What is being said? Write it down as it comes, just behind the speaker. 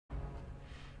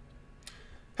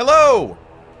Hello!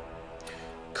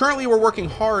 Currently, we're working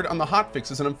hard on the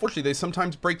hotfixes, and unfortunately, they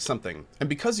sometimes break something. And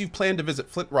because you've planned to visit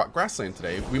Flint Rock Grassland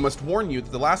today, we must warn you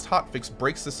that the last hotfix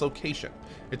breaks this location.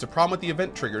 It's a problem with the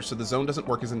event triggers, so the zone doesn't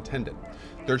work as intended.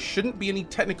 There shouldn't be any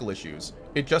technical issues.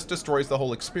 It just destroys the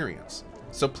whole experience.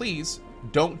 So please,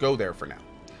 don't go there for now.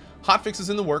 Hotfix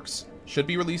is in the works, should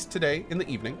be released today in the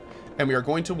evening, and we are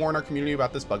going to warn our community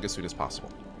about this bug as soon as possible.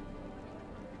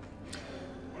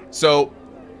 So,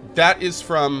 that is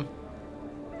from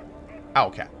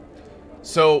Owlcat.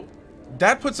 So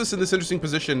that puts us in this interesting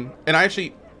position, and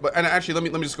actually let me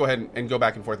just go ahead and go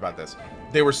back and forth about this.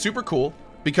 They were super cool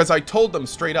because I told them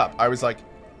straight up. I was like,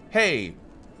 "Hey,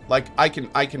 like I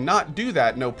cannot do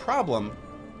that, no problem."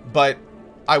 But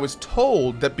I was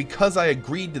told that because I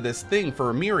agreed to this thing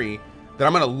for Amiri, that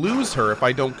I'm gonna lose her if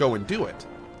I don't go and do it.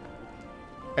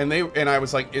 And I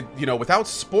was like, you know, without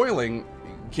spoiling,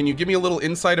 can you give me a little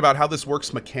insight about how this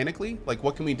works mechanically? Like,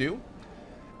 what can we do?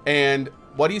 And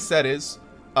what he said is,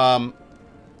 and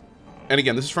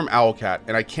again, this is from Owlcat,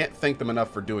 and I can't thank them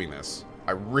enough for doing this.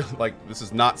 I really, like, this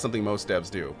is not something most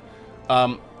devs do.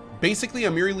 Basically,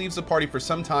 Amiri leaves the party for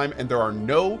some time, and there are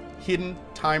no hidden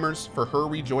timers for her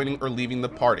rejoining or leaving the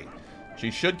party.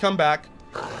 She should come back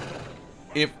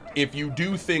if you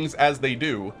do things as they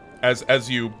do, as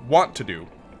you want to do.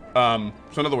 So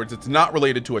in other words, it's not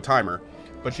related to a timer,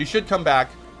 but she should come back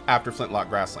after Flintlock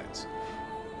Grasslands.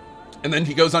 And then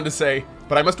he goes on to say,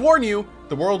 "But I must warn you,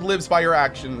 the world lives by your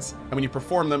actions, and when you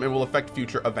perform them, it will affect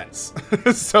future events."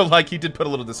 So, like, he did put a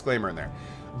little disclaimer in there.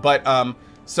 But,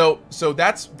 so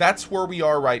that's where we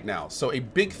are right now. So a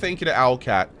big thank you to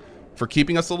Owlcat for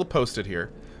keeping us a little posted here.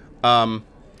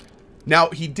 Now,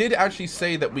 he did actually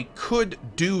say that we could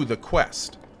do the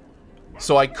quest.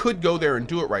 So I could go there and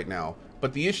do it right now.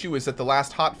 But the issue is that the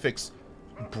last hotfix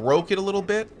broke it a little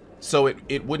bit, so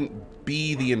it wouldn't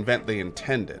be the event they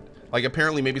intended. Like,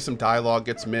 apparently maybe some dialogue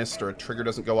gets missed or a trigger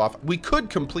doesn't go off. We could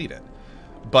complete it.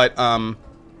 But,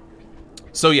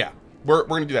 so yeah, we're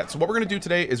going to do that. So what we're going to do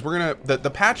today is we're going to,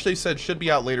 the patch they said should be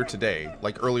out later today,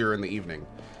 like earlier in the evening.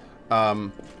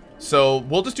 So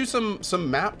we'll just do some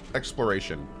map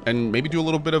exploration and maybe do a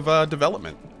little bit of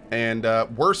development. And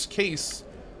worst case,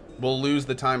 we'll lose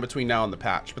the time between now and the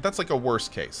patch. But that's like a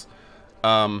worst case.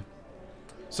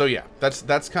 So yeah,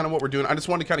 that's kind of what we're doing. I just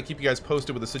wanted to kind of keep you guys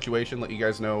posted with the situation, let you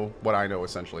guys know what I know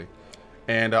essentially,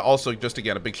 and also just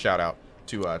again a big shout out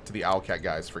to the Owlcat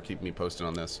guys for keeping me posted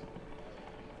on this.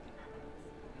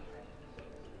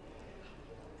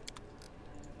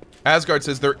 Asgard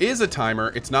says there is a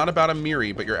timer. It's not about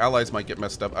Amiri, but your allies might get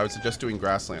messed up. I would suggest doing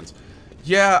Grasslands.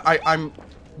 Yeah,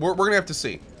 we're gonna have to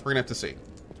see. We're gonna have to see.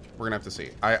 We're gonna have to see.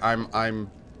 I'm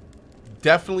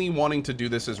definitely wanting to do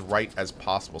this as right as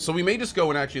possible. So we may just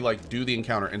go and actually like do the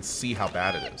encounter and see how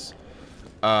bad it is.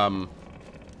 So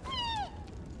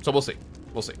we'll see.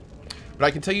 We'll see. But I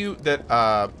can tell you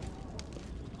that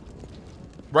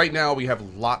right now we have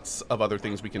lots of other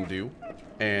things we can do,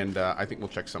 and I think we'll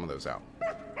check some of those out.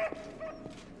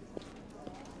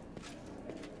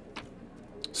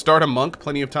 Start a monk,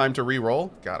 plenty of time to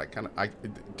re-roll. God,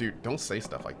 dude, don't say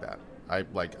stuff like that. I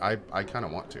kind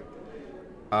of want to.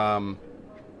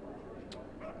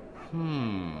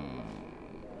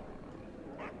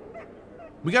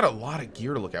 We got a lot of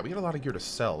gear to look at. We got a lot of gear to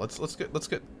sell. Let's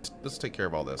take care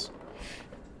of all this.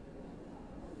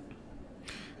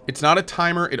 It's not a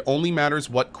timer. It only matters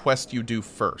what quest you do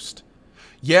first.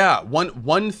 Yeah,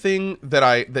 one thing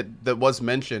that was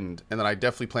mentioned and that I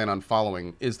definitely plan on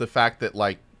following is the fact that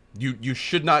like you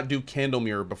should not do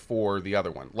Candlemirror before the other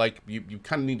one. Like you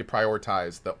kind of need to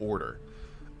prioritize the order.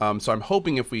 So I'm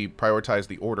hoping if we prioritize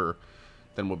the order,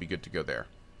 then we'll be good to go there.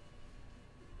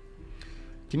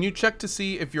 Can you check to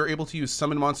see if you're able to use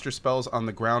summon monster spells on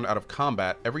the ground out of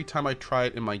combat? Every time I try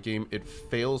it in my game, it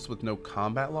fails with no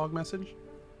combat log message.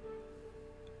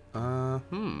 I'll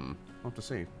have to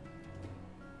see.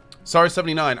 Sorry,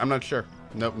 79. I'm not sure.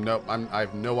 Nope. I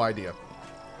have no idea.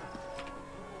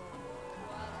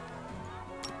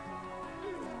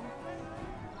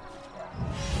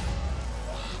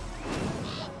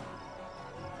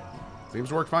 Seems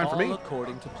to work fine for me. All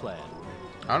according to plan.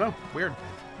 I don't know. Weird.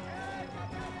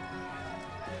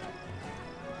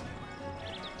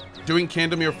 Doing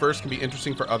Candlemirror first can be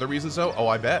interesting for other reasons, though. Oh,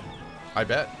 I bet. I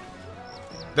bet.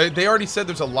 They already said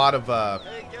there's a lot of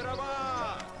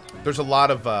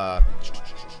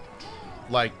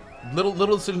like little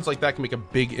decisions like that can make a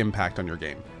big impact on your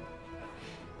game,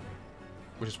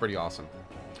 which is pretty awesome.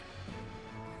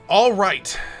 All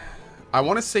right, I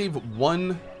want to save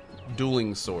one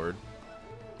dueling sword.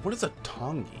 What is a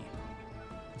tongi?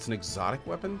 It's an exotic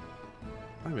weapon?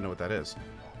 I don't even know what that is.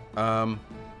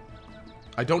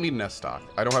 I don't need an S stock.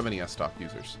 I don't have any S stock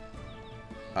users.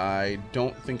 I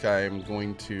don't think I'm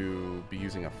going to be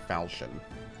using a falchion.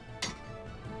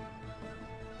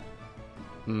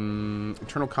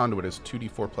 Eternal Conduit is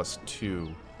 2d4 plus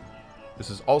 2. This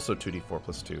is also 2d4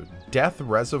 plus 2. Death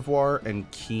Reservoir and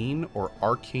Keen or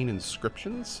Arcane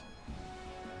Inscriptions?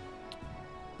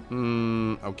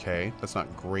 Okay. That's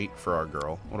not great for our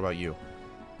girl. What about you?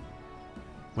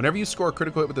 Whenever you score a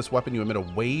critical hit with this weapon, you emit a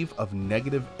wave of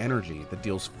negative energy that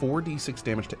deals 4d6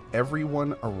 damage to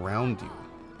everyone around you.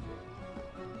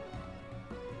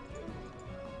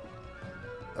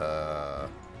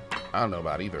 I don't know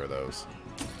about either of those.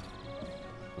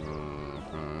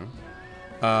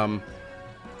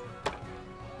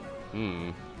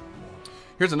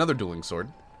 Here's another dueling sword.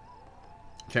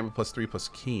 Enchantment plus 3 plus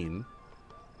Keen.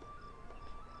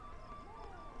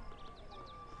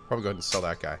 Probably go ahead and sell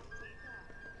that guy.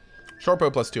 Short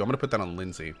bow plus 2. I'm gonna put that on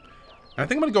Lindsay. And I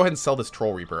think I'm gonna go ahead and sell this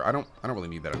Troll Reaper. I don't really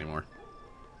need that anymore.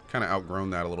 Kind of outgrown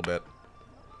that a little bit.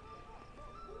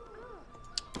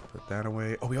 Put that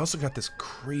away. Oh, we also got this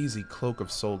crazy Cloak of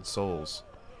Sold Souls.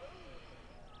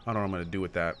 I don't know what I'm going to do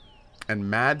with that. And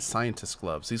Mad Scientist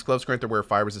Gloves. These gloves grant their wearer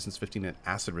fire resistance 15 and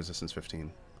acid resistance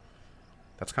 15.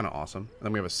 That's kind of awesome. And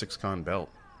then we have a 6-con belt.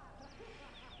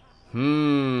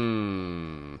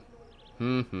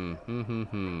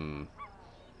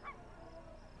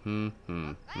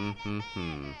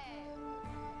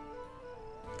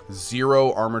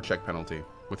 Zero armor check penalty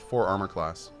with 4 armor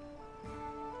class.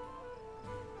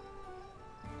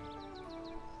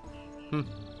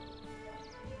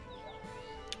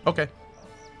 Okay.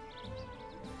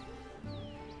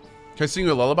 Can I sing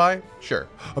you a lullaby? Sure.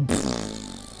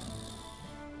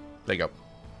 There you go.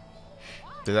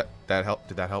 Did that help?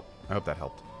 Did that help? I hope that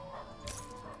helped.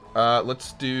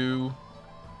 Let's do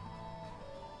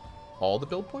all the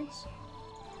build points?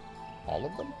 All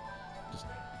of them? Just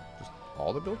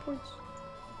all the build points?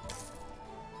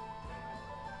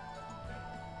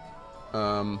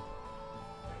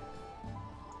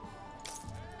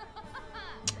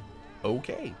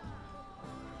 Okay.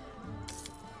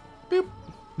 Boop.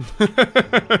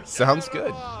 Sounds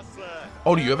good.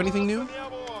 Oh, do you have anything new?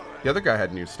 The other guy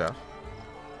had new stuff.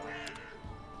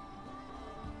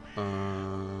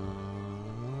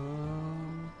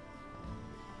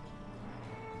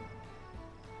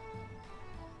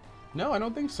 No, I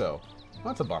don't think so.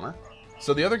 That's a bummer.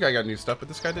 So the other guy got new stuff, but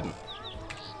this guy didn't.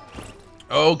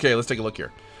 Okay, let's take a look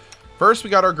here. First,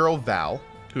 we got our girl Val,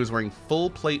 who is wearing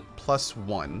full plate plus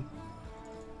 1.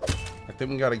 I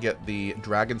think we got to get the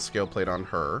dragon scale plate on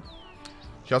her.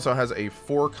 She also has a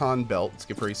 4-con belt. Let's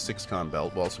give her a 6-con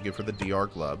belt. We'll also give her the DR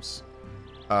gloves.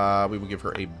 We will give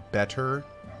her a better...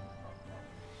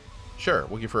 Sure,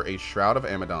 we'll give her a Shroud of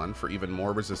Amadon for even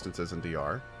more resistances in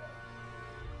DR.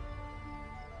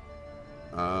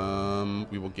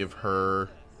 We will give her...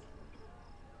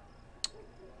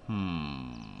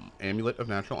 Amulet of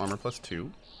Natural Armor plus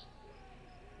 2.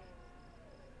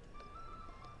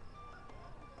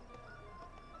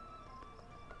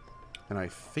 And I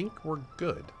think we're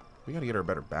good. We gotta get her a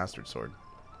better bastard sword.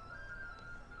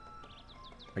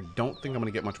 I don't think I'm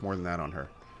gonna get much more than that on her.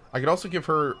 I could also give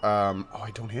her, oh,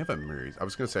 I don't have a Miri's. I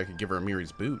was gonna say I could give her a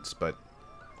Miri's boots, but...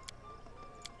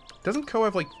 Doesn't Ko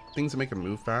have, like, things that make him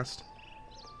move fast?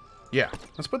 Yeah,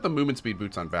 let's put the movement speed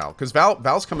boots on Val. Because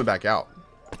Val's coming back out.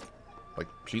 Like,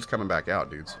 she's coming back out,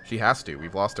 dudes. She has to.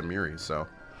 We've lost a Miri, so...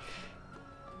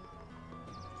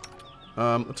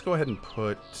 let's go ahead and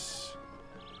put...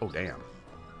 Oh, damn.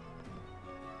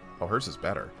 Oh, hers is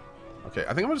better. Okay,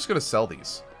 I think I'm just going to sell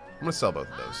these. I'm going to sell both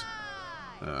of those.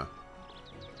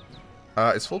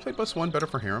 Is full plate plus 1 better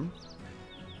for Harem?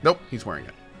 Nope, he's wearing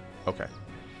it. Okay.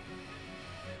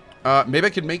 Maybe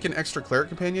I could make an extra cleric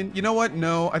companion. You know what?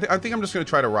 No, I think I'm just going to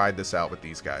try to ride this out with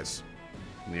these guys.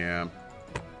 Yeah.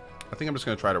 I think I'm just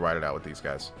going to try to ride it out with these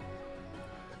guys.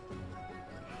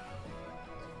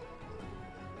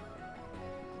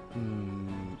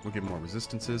 We'll give him more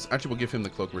resistances. Actually, we'll give him the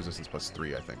cloak resistance plus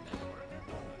 3, I think.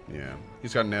 Yeah.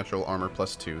 He's got natural armor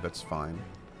plus 2. That's fine.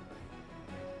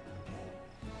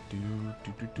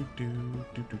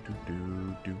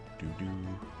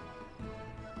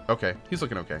 Okay. He's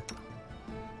looking okay.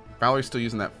 Valerie's still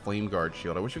using that flame guard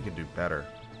shield. I wish we could do better.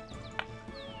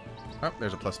 Oh,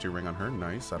 there's a plus 2 ring on her.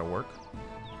 Nice. That'll work.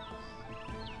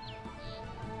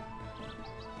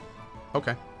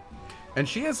 Okay. And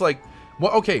she has, like...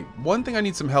 Well, okay, one thing I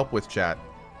need some help with, chat.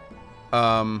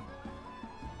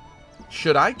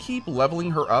 Should I keep leveling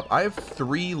her up? I have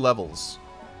 3 levels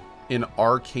in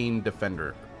Arcane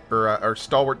Defender. Or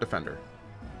Stalwart Defender.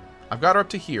 I've got her up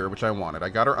to here, which I wanted. I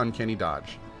got her Uncanny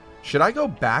Dodge. Should I go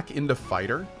back into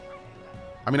Fighter?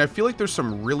 I mean, I feel like there's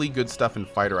some really good stuff in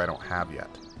Fighter I don't have yet.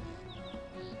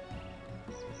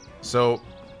 So,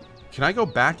 can I go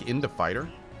back into Fighter?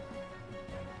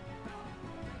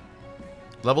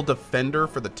 Level Defender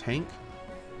for the tank?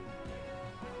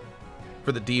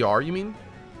 For the DR, you mean?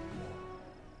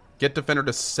 Get Defender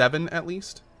to 7 at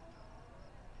least?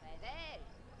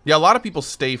 Yeah, a lot of people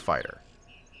stay Fighter.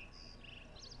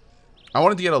 I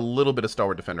wanted to get a little bit of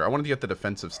Stalwart Defender. I wanted to get the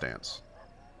defensive stance.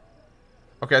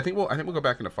 Okay, I think we'll go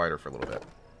back into Fighter for a little bit.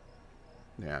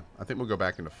 Yeah, I think we'll go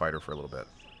back into Fighter for a little bit.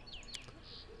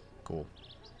 Cool.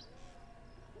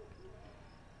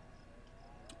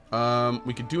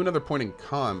 We could do another point in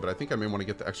Con, but I think I may want to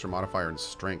get the extra modifier in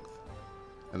Strength.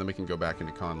 And then we can go back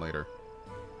into Con later.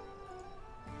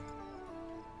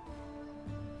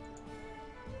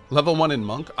 Level 1 in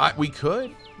Monk? We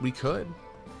could. We could.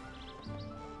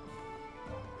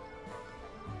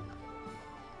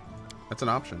 That's an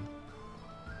option.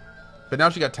 But now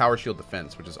she got Tower Shield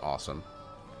Defense, which is awesome.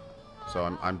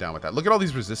 So I'm down with that. Look at all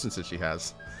these resistances she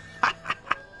has.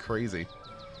 Crazy.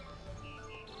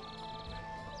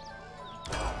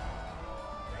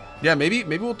 Yeah, maybe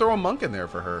we'll throw a Monk in there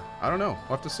for her. I don't know.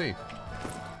 We'll have to see.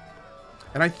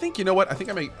 And I think, you know what? I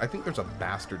think there's a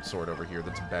Bastard Sword over here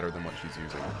that's better than what she's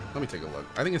using. Let me take a look.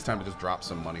 I think it's time to just drop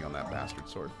some money on that Bastard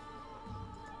Sword.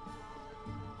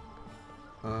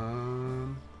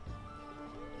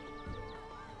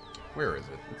 Where is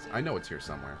it? I know it's here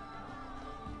somewhere.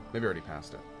 Maybe I already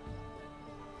passed it.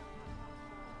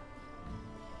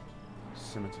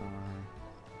 Scimitar.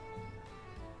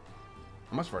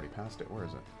 I must have already passed it. Where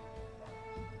is it?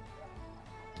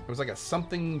 It was like a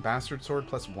something Bastard Sword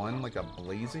 +1, like a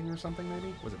Blazing or something,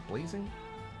 maybe? Was it Blazing?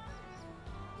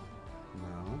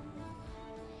 No.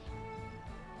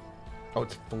 Oh,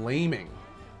 it's Flaming.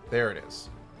 There it is.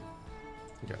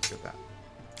 Okay, let's get that.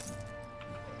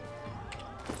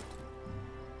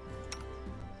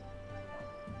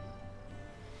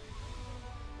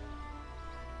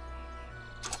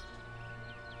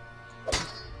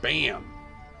 Bam!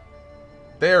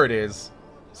 There it is.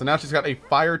 So now she's got a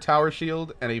Fire Tower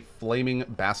Shield and a Flaming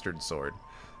Bastard Sword.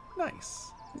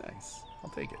 Nice. Nice.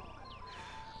 I'll take it.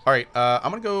 Alright,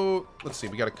 I'm going to go... Let's see.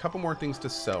 We got a couple more things to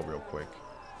sell real quick.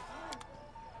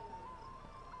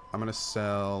 I'm going to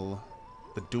sell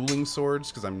the Dueling Swords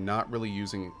because I'm not really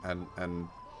using... I'm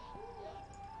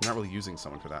not really using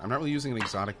someone for that. I'm not really using an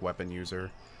exotic weapon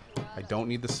user. I don't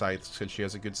need the Scythes because she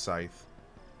has a good Scythe.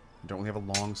 I don't really have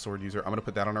a long sword user. I'm going to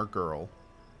put that on our girl.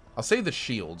 I'll save the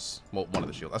shields. Well, one of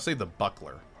the shields. I'll save the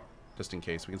buckler. Just in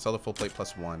case. We can sell the full plate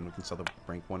 +1. We can sell the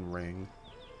rank 1 ring.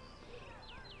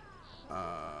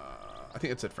 I think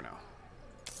that's it for now.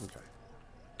 Okay.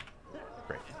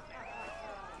 Great.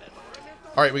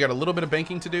 Alright, we got a little bit of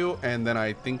banking to do. And then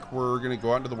I think we're going to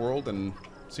go out into the world and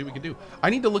see what we can do. I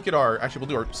need to look at our... Actually,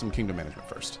 we'll do some kingdom management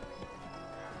first.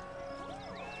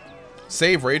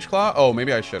 Save Rageclaw? Oh,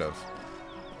 maybe I should have.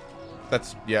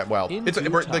 That's, yeah, well,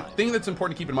 the thing that's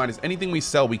important to keep in mind is anything we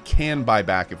sell, we can buy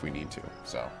back if we need to.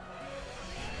 So,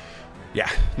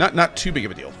 yeah, not too big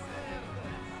of a deal.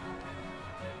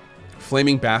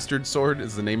 Flaming Bastard Sword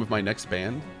is the name of my next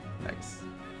band. Nice.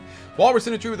 Walrus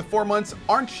Synergy with the 4 months.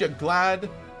 Aren't you glad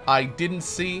I didn't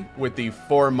see with the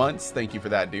 4 months? Thank you for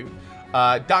that, dude.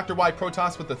 Dr. Y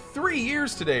Protoss with the 3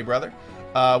 years today, brother.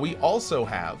 We also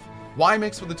have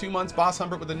Y-Mix with the 2 months. Boss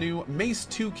Humbert with the new. Mace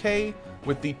 2K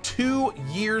with the 2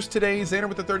 years today. Xander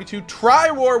with the 32.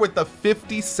 Tri-War with the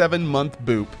 57-month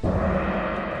boop.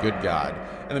 Good God.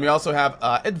 And then we also have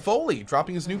Ed Foley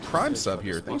dropping his new Prime sub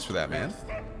here. Thanks for that, man.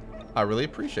 I really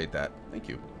appreciate that. Thank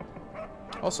you.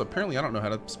 Also, apparently I don't know how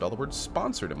to spell the word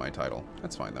sponsored in my title.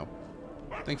 That's fine, though.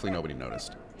 Thankfully, nobody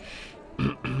noticed.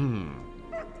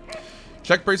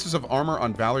 Check braces of armor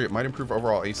on Valerie. It might improve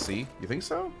overall AC. You think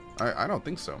so? I don't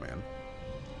think so, man.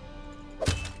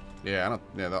 Yeah, I don't.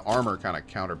 Yeah, the armor kind of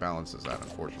counterbalances that,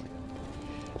 unfortunately.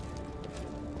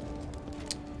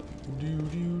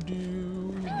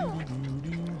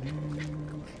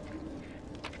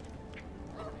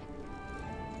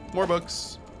 More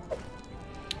books.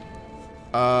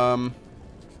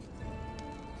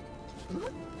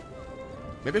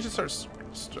 Maybe I should start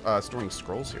storing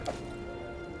scrolls here.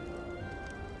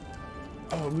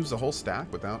 Oh, it moves the whole stack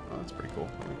without... Oh, that's pretty cool.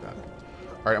 I like that.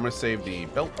 Alright, I'm going to save the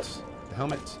belt, the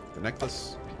helmet, the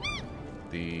necklace,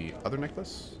 the other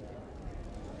necklace,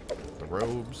 the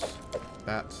robes,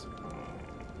 that.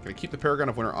 Going to keep the Paragon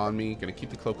of Winter on me. Going to keep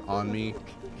the cloak on me.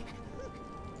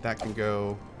 That can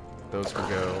go. Those can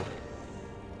go.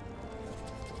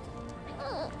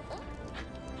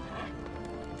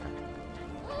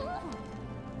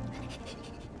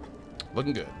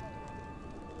 Looking good.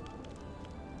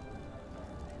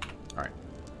 Alright.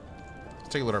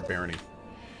 take a look at our barony.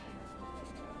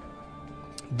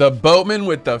 The boatman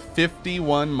with the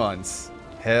 51 months.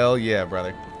 Hell yeah,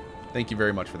 brother. Thank you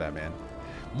very much for that, man.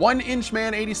 1-inch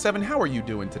man 87. How are you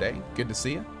doing today? Good to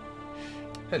see you.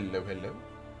 Hello, hello.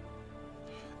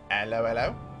 Hello,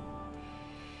 hello.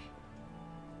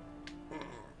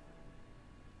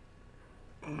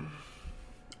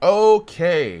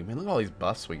 Okay. Man, look at all these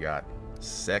buffs we got.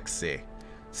 Sexy.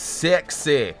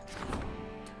 Sexy.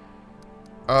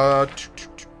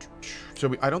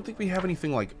 So I don't think we have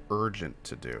anything like urgent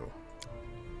to do.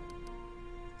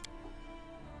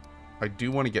 I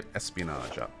do want to get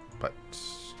espionage up, but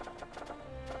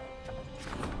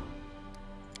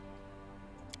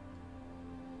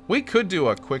we could do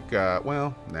a quick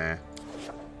well, nah. I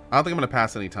don't think I'm going to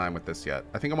pass any time with this yet.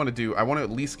 I think I want to at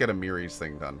least get a Miri's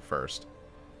thing done first.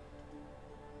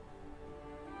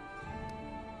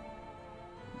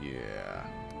 Yeah.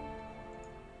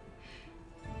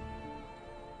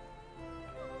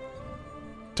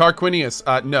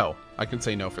 Tarquinius, no. I can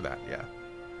say no for that, yeah.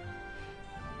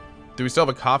 Do we still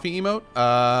have a coffee emote?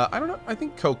 I don't know. I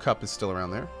think CohhCup is still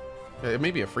around there. It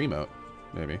may be a free mote.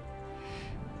 Maybe.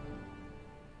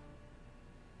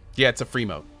 Yeah, it's a free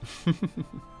mote.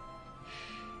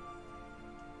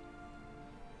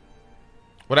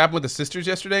 What happened with the sisters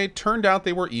yesterday? Turned out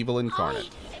they were evil incarnate.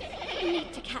 I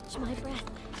need to catch my breath.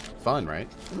 Fun, right?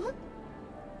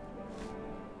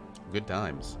 Good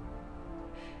times.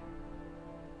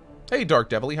 Hey, Dark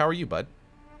Devilly, how are you, bud?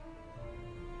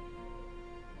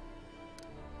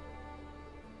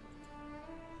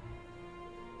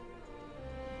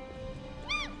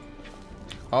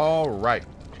 All right.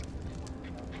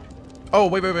 Oh,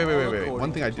 wait.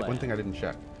 One thing I didn't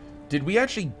check. Did we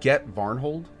actually get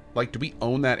Varnhold? Like, do we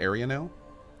own that area now?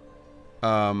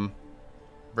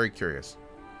 Very curious.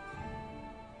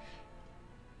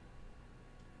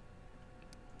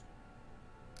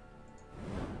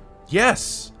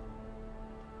 Yes.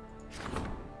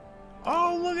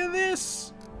 Oh, look at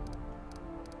this.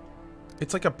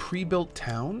 It's like a pre-built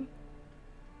town.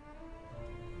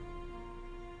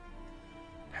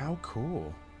 How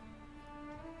cool.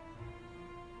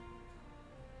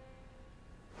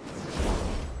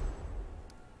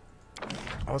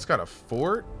 Oh, it's got a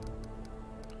fort.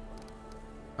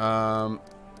 Oh,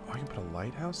 I can put a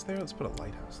lighthouse there? Let's put a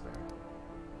lighthouse there.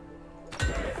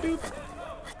 Boop.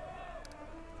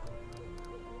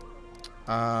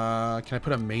 Can I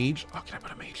put a mage? Oh, can I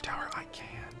put a mage tower? I can.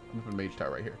 I'm gonna put a mage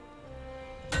tower right here.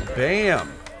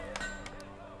 Bam!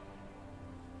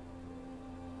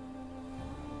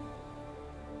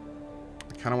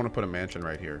 I kind of want to put a mansion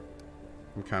right here.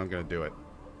 I'm kind of gonna do it.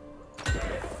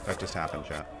 That just happened,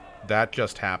 chat. That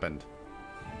just happened.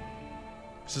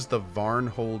 This is the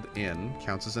Varnhold Inn.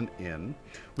 Counts as an inn.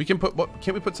 We can put... What?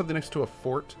 Can't we put something next to a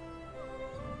fort?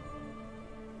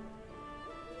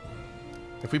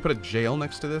 If we put a jail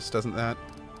next to this, doesn't that...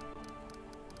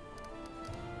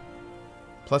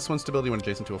 +1 stability when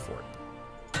adjacent to a fort.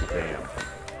 Damn.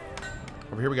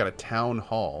 Over here we got a town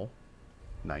hall.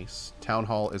 Nice. Town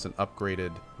hall is an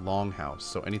upgraded longhouse,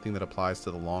 so anything that applies to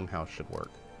the longhouse should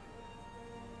work.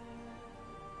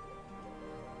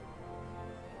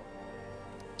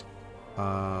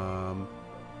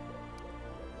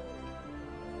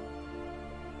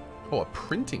 Oh, a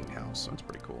printing house. That's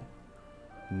pretty cool.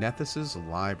 Nethys's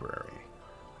library.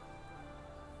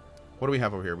 What do we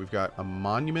have over here? We've got a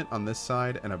monument on this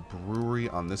side and a brewery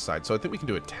on this side. So I think we can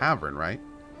do a tavern, right?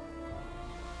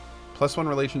 +1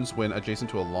 relations when adjacent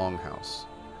to a longhouse.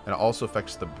 And it also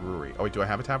affects the brewery. Oh, wait, do I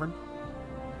have a tavern?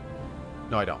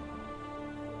 No, I don't.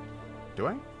 Do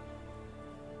I?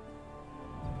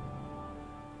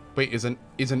 Wait, is an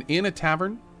inn a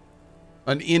tavern?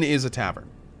 An inn is a tavern.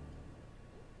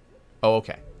 Oh,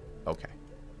 okay. Okay.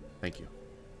 Thank you.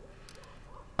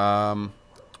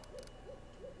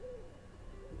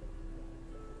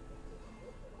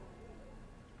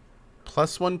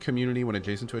 +1 community when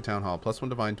adjacent to a town hall, +1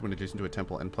 divine when adjacent to a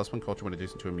temple, and +1 culture when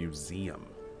adjacent to a museum.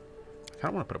 I kind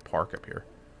of want to put a park up here.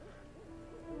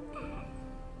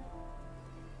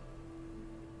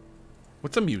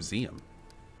 What's a museum?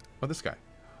 Oh, this guy.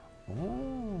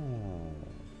 Oh.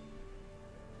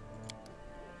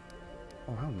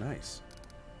 Oh, how nice.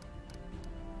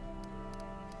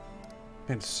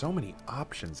 Man, so many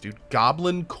options, dude.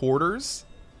 Goblin quarters?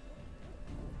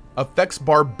 Affects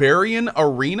barbarian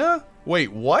arena?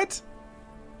 Wait, what?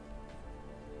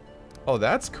 Oh,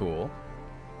 that's cool.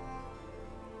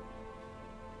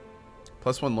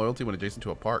 +1 loyalty when adjacent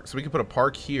to a park. So we could put a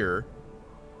park here.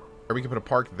 Or we could put a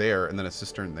park there and then a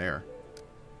cistern there.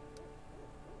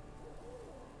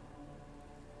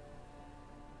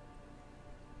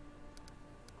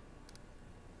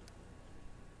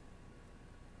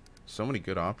 So many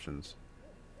good options.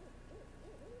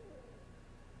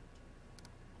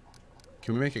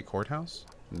 Can we make a courthouse?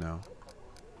 No.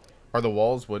 Are the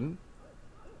walls wooden?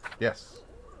 Yes.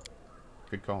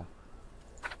 Good call.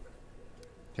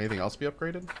 Can anything else be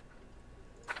upgraded?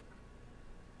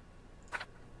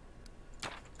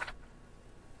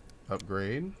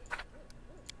 Upgrade.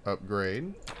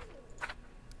 Upgrade.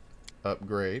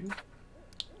 Upgrade.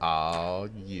 Oh,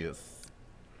 yes.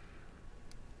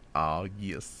 Oh,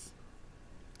 yes.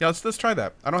 Yeah, let's try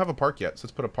that. I don't have a park yet, so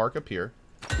let's put a park up here.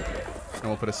 And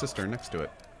we'll put a cistern next to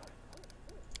it.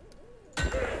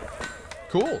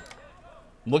 Cool.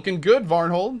 Looking good,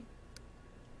 Varnhold.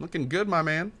 Looking good, my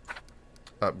man.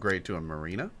 Upgrade to a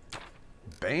marina.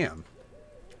 Bam.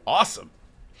 Awesome.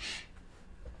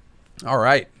 All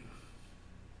right.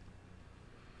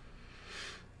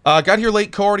 Got here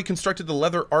late. Co already constructed the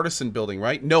leather artisan building,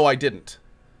 right? No, I didn't.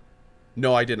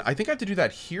 No, I didn't. I think I have to do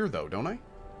that here, though, don't I?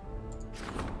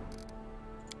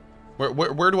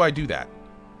 Where do I do that?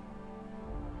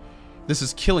 This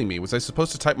is killing me. Was I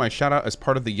supposed to type my shout out as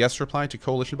part of the yes reply to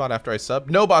Coalition Bot after I sub?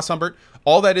 No, Boss Humbert.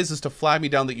 All that is to flag me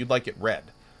down that you'd like it read.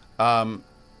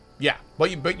 Yeah.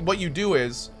 What you do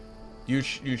is you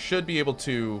should be able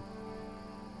to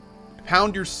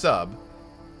pound your sub,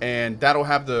 and that'll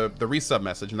have the resub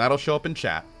message, and that'll show up in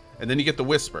chat, and then you get the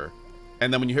whisper,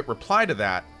 and then when you hit reply to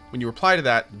that,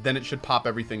 then it should pop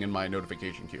everything in my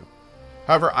notification queue.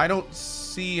 However, I don't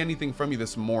see anything from you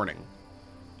this morning,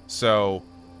 so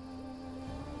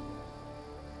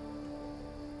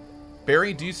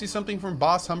Barry, do you see something from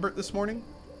Boss Humbert this morning?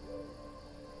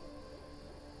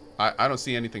 I don't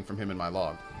see anything from him in my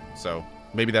log, so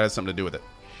maybe that has something to do with it.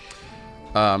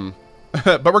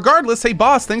 But regardless, hey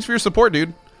Boss, thanks for your support,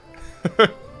 dude.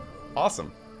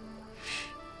 Awesome.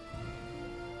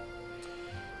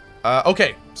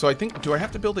 Okay, so I think, do I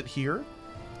have to build it here?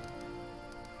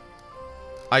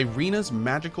 Irina's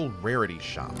Magical Rarity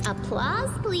Shop. Applause,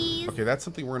 please. Okay, that's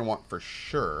something we're gonna want for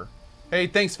sure. Hey,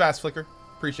 thanks, Fast Flicker.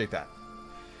 Appreciate that.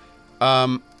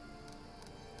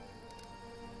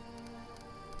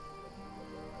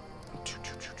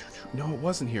 No, it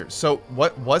wasn't here. So,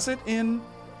 what was it in?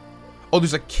 Oh,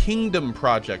 there's a kingdom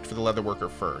project for the leatherworker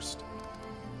first.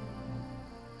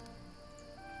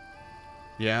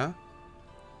 Yeah?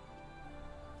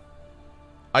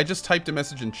 I just typed a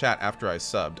message in chat after I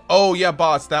subbed. Oh, yeah,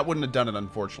 boss, that wouldn't have done it,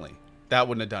 unfortunately. That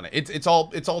wouldn't have done it. It's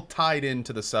all tied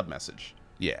into the sub message.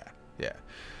 Yeah, yeah.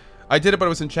 I did it, but I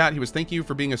was in chat. He was thanking you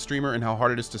for being a streamer and how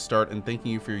hard it is to start, and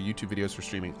thanking you for your YouTube videos for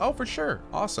streaming. Oh, for sure.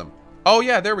 Awesome. Oh,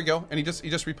 yeah, there we go. And he just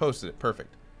reposted it.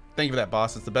 Perfect. Thank you for that,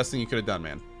 boss. It's the best thing you could have done,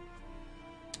 man.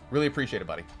 Really appreciate it,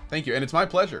 buddy. Thank you. And it's my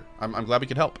pleasure. I'm glad we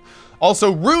could help.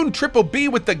 Also, Rune Triple B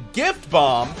with the gift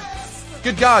bomb.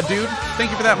 Good God, dude.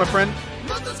 Thank you for that, my friend.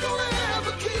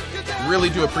 Really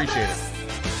do appreciate it.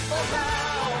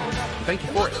 Thank you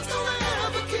for it.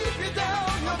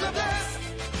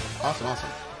 Awesome, awesome.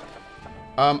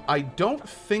 I don't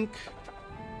think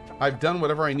I've done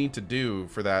whatever I need to do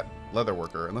for that leather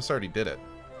worker, unless I already did it.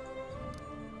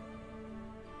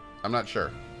 I'm not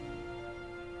sure.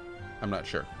 I'm not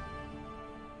sure.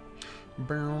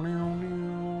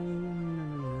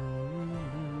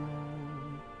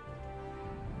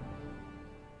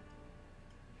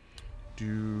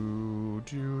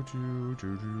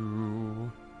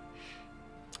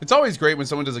 It's always great when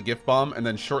someone does a gift bomb and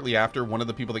then shortly after, one of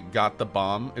the people that got the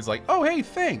bomb is like, oh, hey,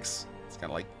 thanks. It's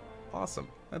kind of like, awesome.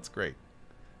 That's great.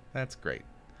 That's great.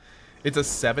 It's a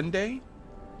 7-day.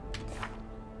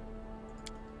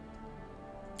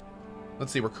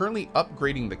 Let's see. We're currently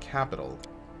upgrading the capital.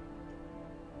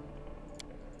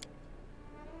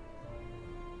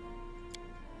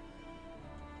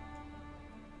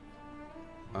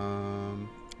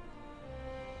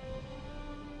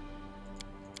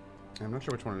 I'm not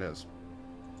sure which one it is.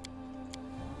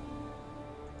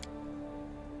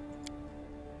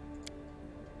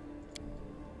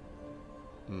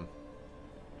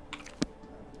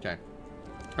 Okay.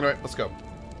 Alright, let's go.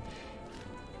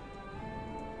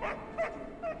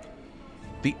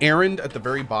 The errand at the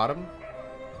very bottom?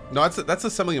 No, that's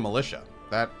assembling a militia.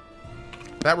 That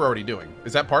we're already doing.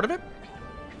 Is that part of it?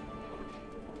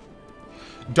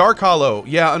 Dark Hollow.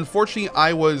 Yeah, unfortunately,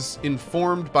 I was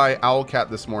informed by Owlcat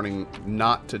this morning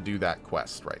not to do that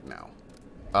quest right now.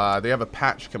 They have a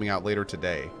patch coming out later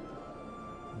today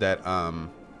that,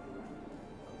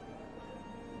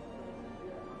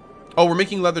 Oh, we're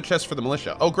making leather chests for the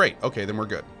militia. Oh, great. Okay, then we're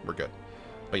good. We're good.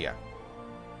 But yeah.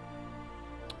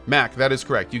 Mac, that is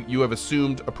correct. You have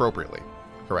assumed appropriately.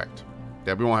 Correct.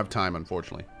 Yeah, we won't have time,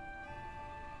 unfortunately.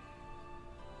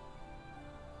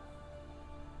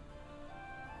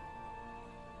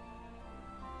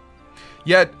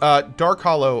 Yeah, Dark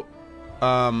Hollow,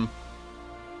 I'm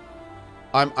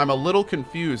a little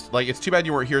confused. Like, it's too bad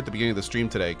you weren't here at the beginning of the stream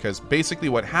today, because basically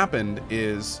what happened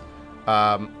is,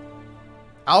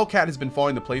 Owlcat has been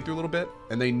following the playthrough a little bit,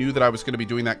 and they knew that I was going to be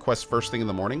doing that quest first thing in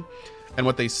the morning. And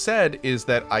what they said is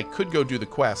that I could go do the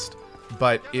quest,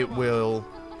 but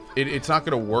it's not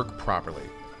going to work properly.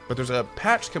 But there's a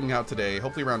patch coming out today,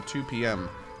 hopefully around 2 p.m.,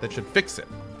 that should fix it.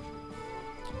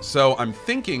 So I'm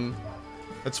thinking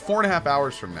that's 4.5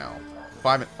 hours from now.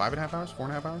 5.5 hours?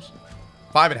 4.5 hours?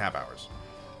 5.5 hours.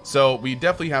 So we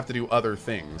definitely have to do other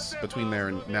things between there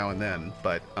and now and then.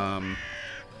 But,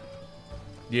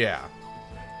 yeah.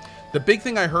 The big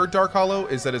thing I heard, Dark Hollow,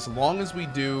 is that as long as we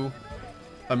do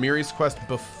Amiri's quest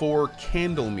before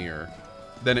Candlemere,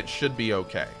 then it should be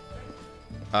okay.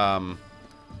 Of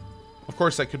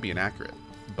course, that could be inaccurate,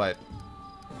 but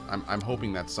I'm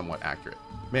hoping that's somewhat accurate.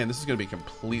 Man, this is going to be a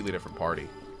completely different party.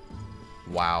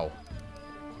 Wow.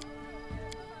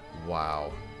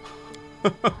 Wow.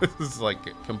 This is like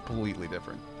completely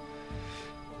different.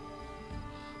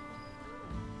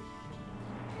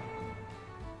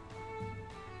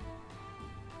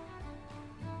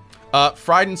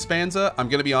 Fried and Spanza, I'm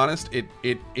gonna be honest, it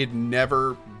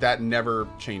never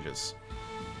changes.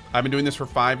 I've been doing this for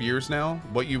 5 years now.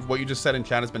 What you just said in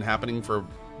chat has been happening for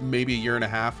maybe a year and a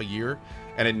half, a year,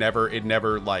 and it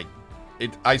never like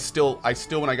it. I still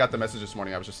when I got the message this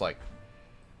morning, I was just like,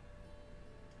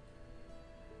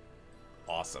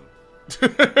 awesome.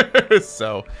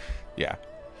 So, yeah.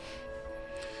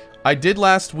 I did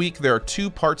last week. There are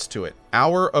 2 parts to it.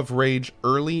 Hour of Rage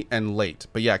early and late.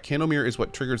 But yeah, Candlemere is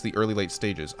what triggers the early late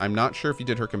stages. I'm not sure if you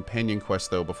did her companion quest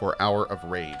though before Hour of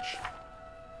Rage.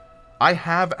 I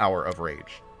have Hour of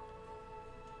Rage.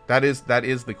 That is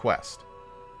the quest.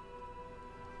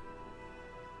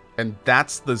 And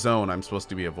that's the zone I'm supposed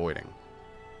to be avoiding.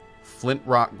 Flint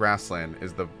Rock Grassland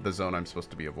is the zone I'm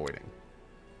supposed to be avoiding.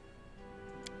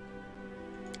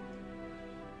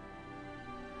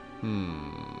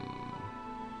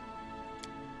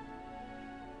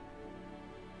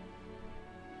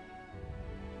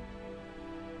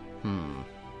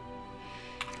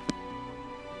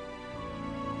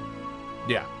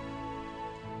 Yeah.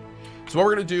 So what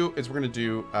we're going to do is we're going to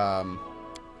do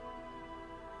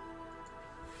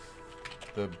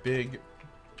the big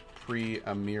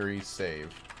pre-Amiri save.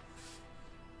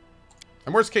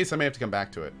 And worst case, I may have to come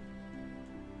back to it.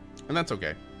 And that's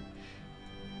okay.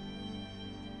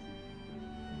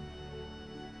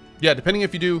 Yeah, depending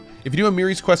if you do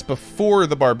Amiri's quest before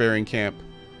the Barbarian Camp.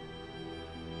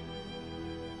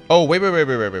 Oh, wait. I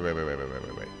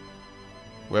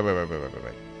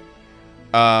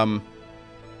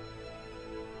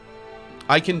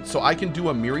can do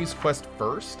Amiri's quest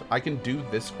first. I can do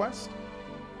this quest.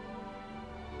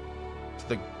 To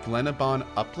the Glenabon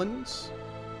Uplands.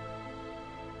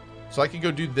 So I could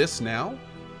go do this now.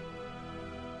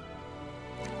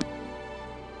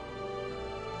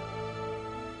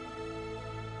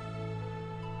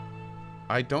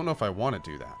 I don't know if I want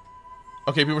to do that.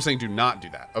 Okay, people are saying do not do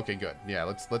that. Okay, good. Yeah,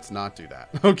 let's not do that.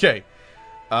 Okay.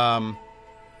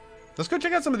 Let's go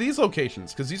check out some of these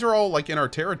locations, because these are all like in our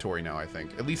territory now, I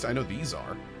think. At least I know these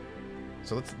are.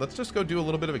 So let's just go do a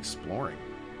little bit of exploring.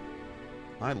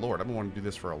 My lord, I've been wanting to do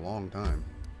this for a long time.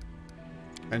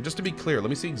 And just to be clear, let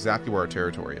me see exactly where our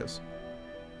territory is.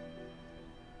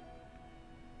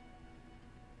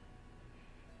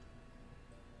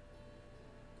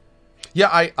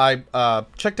 Yeah, I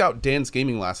checked out Dan's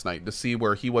Gaming last night to see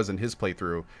where he was in his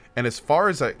playthrough, and as far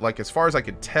as I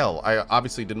could tell, I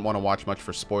obviously didn't want to watch much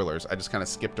for spoilers. I just kind of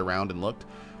skipped around and looked,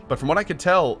 but from what I could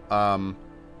tell,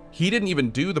 he didn't even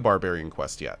do the Barbarian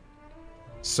quest yet.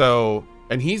 So,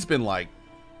 and he's been like,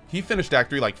 he finished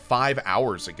Act 3 like 5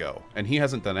 hours ago, and he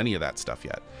hasn't done any of that stuff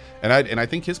yet. And I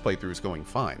think his playthrough is going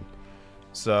fine.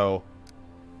 So,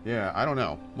 yeah, I don't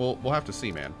know. We'll have to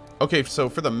see, man. Okay, so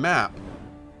for the map.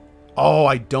 Oh,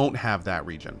 I don't have that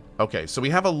region. Okay, so we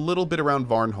have a little bit around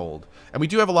Varnhold, and we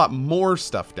do have a lot more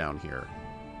stuff down here.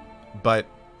 But,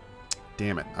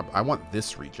 damn it, I want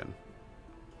this region.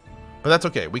 But that's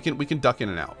okay. We can duck in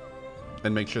and out,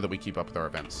 and make sure that we keep up with our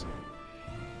events.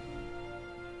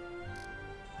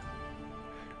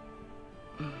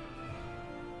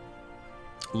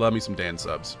 Love me some Dan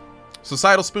subs.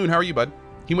 Societal Spoon, how are you, bud?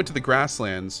 He went to the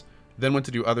Grasslands, then went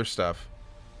to do other stuff.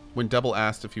 When Double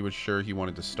asked if he was sure he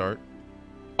wanted to start.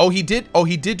 Oh, he did? Oh,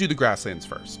 he did do the Grasslands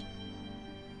first.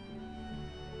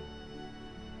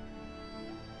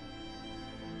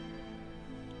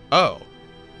 Oh.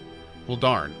 Well,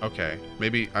 darn. Okay.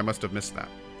 Maybe I must have missed that.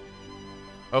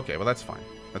 Okay, well, that's fine.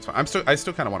 That's fine. I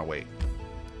still kind of want to wait.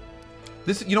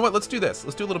 This, you know what? Let's do this.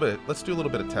 Let's do a little bit. Let's do a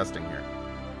little bit of testing here.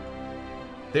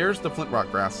 There's the Flint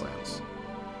Rock Grasslands.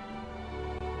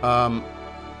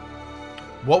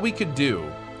 What we could do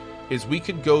is we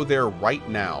could go there right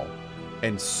now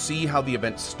and see how the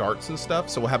event starts and stuff,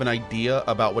 so we'll have an idea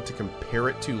about what to compare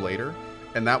it to later,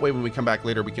 and that way when we come back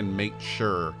later we can make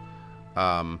sure.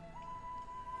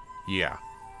 Yeah.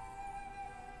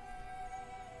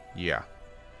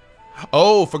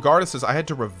 Oh, Fagarda says I had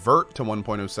to revert to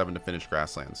 1.07 to finish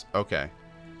Grasslands. Okay.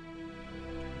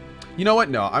 You know what?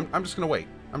 No, I'm just gonna wait.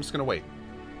 I'm just gonna wait.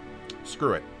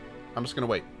 Screw it. I'm just gonna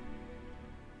wait.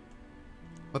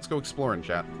 Let's go exploring,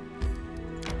 chat.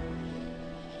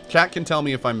 Chat can tell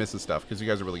me if I'm missing stuff, because you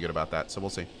guys are really good about that, so we'll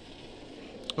see.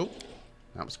 Oh,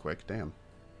 that was quick. Damn.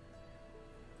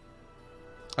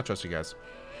 I trust you guys.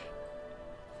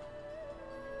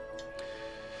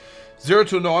 0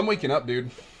 to no, I'm waking up,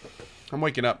 dude. I'm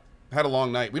waking up. Had a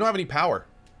long night. We don't have any power.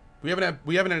 We haven't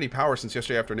had any power since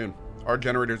yesterday afternoon. Our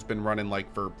generator's been running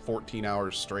like for 14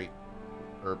 hours straight.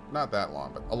 Or not that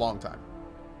long, but a long time.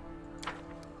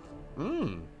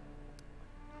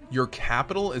 Your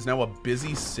capital is now a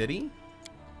busy city?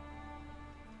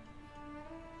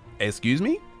 Excuse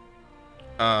me?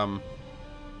 Valinor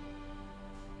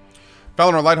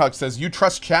Lighthawk says, you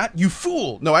trust chat? You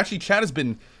fool! No, actually, chat has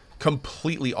been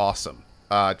completely awesome.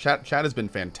 Chat has been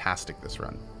fantastic this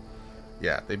run.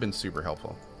 Yeah, they've been super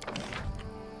helpful.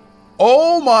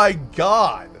 Oh my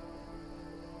god!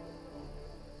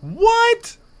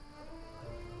 What?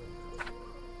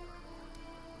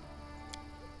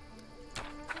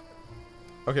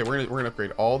 Okay, we're gonna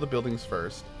upgrade all the buildings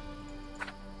first.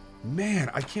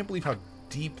 Man, I can't believe how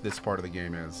deep this part of the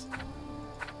game is.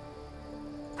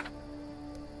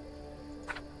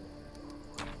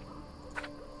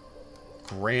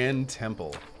 Grand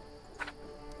Temple.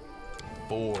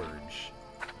 Forge.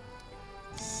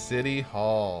 City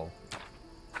Hall.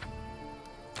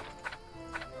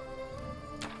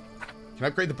 Can I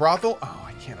upgrade the brothel? Oh,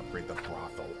 I can't upgrade the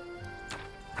brothel.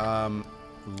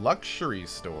 Luxury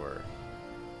store.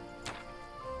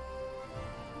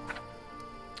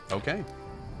 Okay.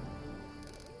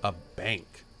 A bank.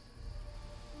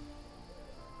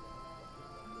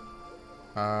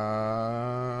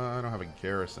 I don't have a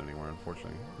garrison anywhere,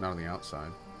 unfortunately. Not on the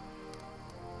outside.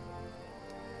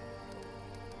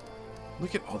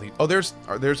 Look at all these. Oh, there's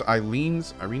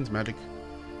Eileen's magic.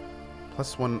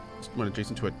 +1 when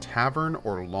adjacent to a tavern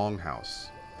or longhouse.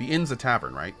 The inn's a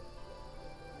tavern, right?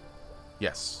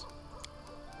 Yes.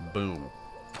 Boom.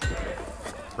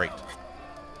 Great.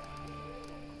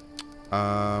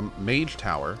 Mage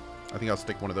Tower. I think I'll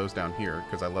stick one of those down here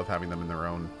because I love having them in their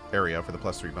own area for the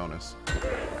 +3 bonus.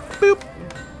 Boop.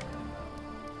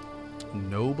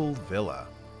 Noble Villa.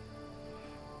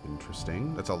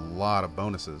 Interesting. That's a lot of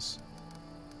bonuses.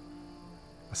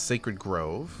 A Sacred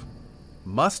Grove.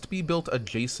 Must be built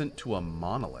adjacent to a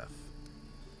monolith.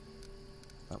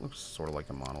 That looks sort of like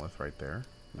a monolith right there.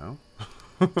 No?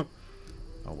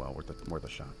 Oh well, worth a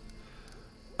shot.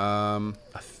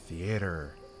 A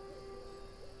theater.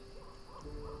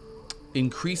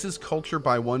 Increases culture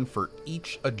by 1 for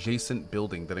each adjacent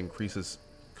building that increases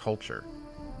culture.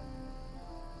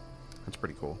 That's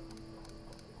pretty cool.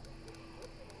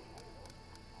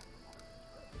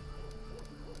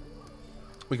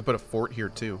 We could put a fort here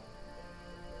too.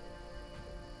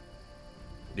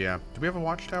 Yeah. Do we have a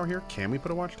watchtower here? Can we put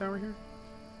a watchtower here?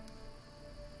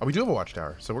 Oh, we do have a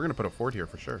watchtower, so we're going to put a fort here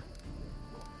for sure.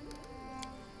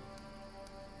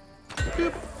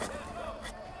 Boop.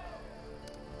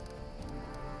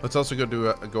 Let's also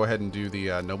go ahead and do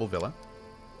the Noble Villa.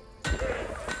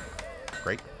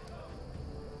 Great.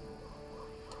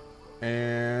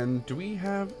 And do we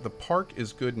have... The park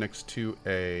is good next to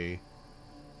a...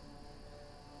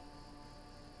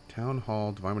 Town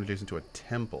Hall, Divine One adjacent to a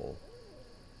temple.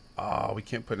 Oh, we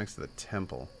can't put it next to the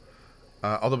temple.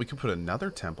 Although we could put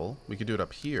another temple. We could do it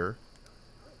up here.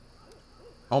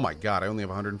 Oh my god, I only have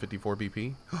 154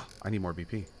 BP. I need more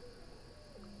BP.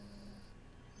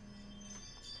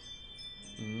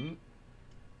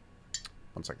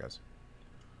 One sec, guys.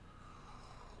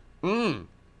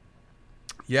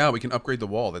 Yeah, we can upgrade the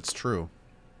wall. That's true.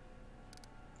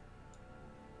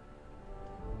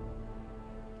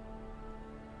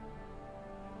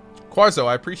 Quazo,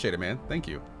 I appreciate it, man. Thank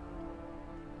you.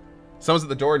 Someone's at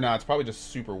the door now. It's probably just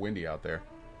super windy out there.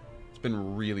 It's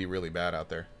been really, really bad out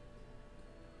there.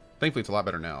 Thankfully, it's a lot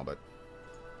better now, but...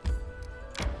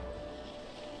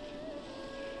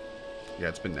 Yeah,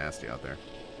 it's been nasty out there.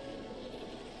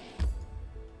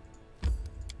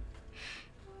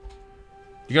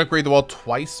 You can upgrade the wall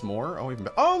twice more? Oh, even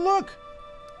better. Oh, look!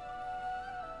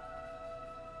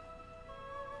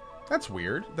 That's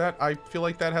weird. That I feel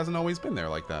like that hasn't always been there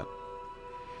like that.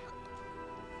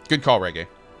 Good call, Reggae.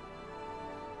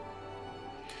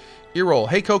 Earroll.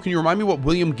 Hey, Co, can you remind me what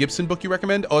William Gibson book you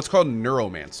recommend? Oh, it's called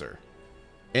Neuromancer.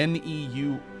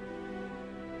 N-E-U-E-R-O?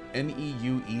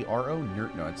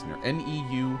 No, it's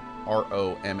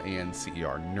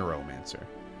N-E-U-R-O-M-A-N-C-E-R. Neuromancer.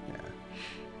 Yeah.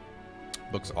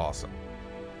 Book's awesome.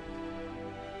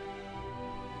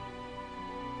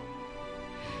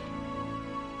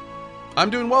 I'm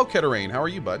doing well, Ketterain. How are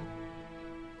you, bud?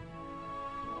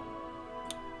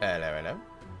 Hello, hello.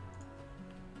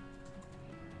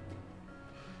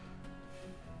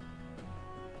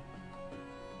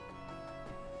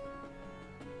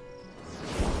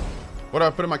 What do I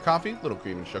put in my coffee? Little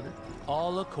cream and sugar.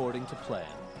 All according to plan.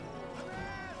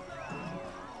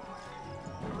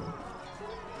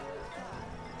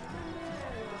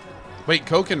 Wait,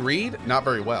 Co can read? Not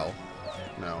very well.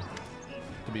 No,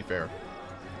 to be fair.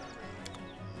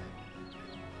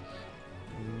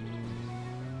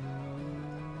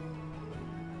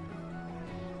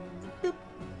 Boop.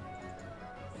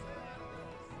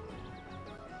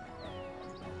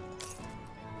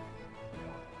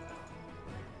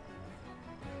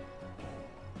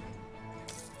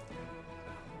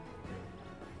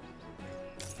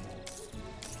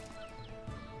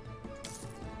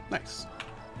 Nice.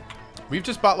 We've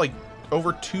just bought like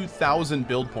over 2,000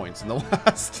 build points in the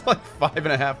last like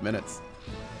 5.5 minutes.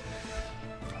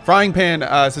 Frying Pan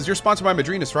says you're sponsored by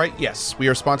Madrinas, right? Yes, we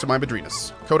are sponsored by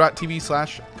Madrinas.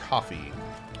 Co.tv/coffee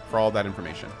for all that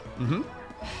information. Mm-hmm.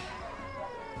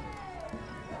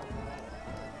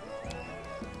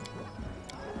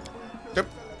 Yep.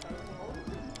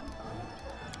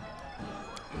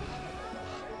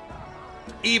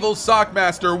 Evil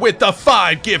Sockmaster with the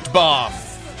 5 gift bomb.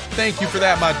 Thank you for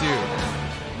that, my dude.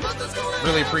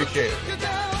 Really appreciate it.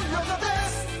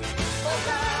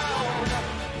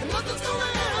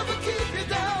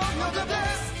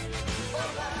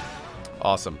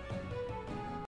 Awesome.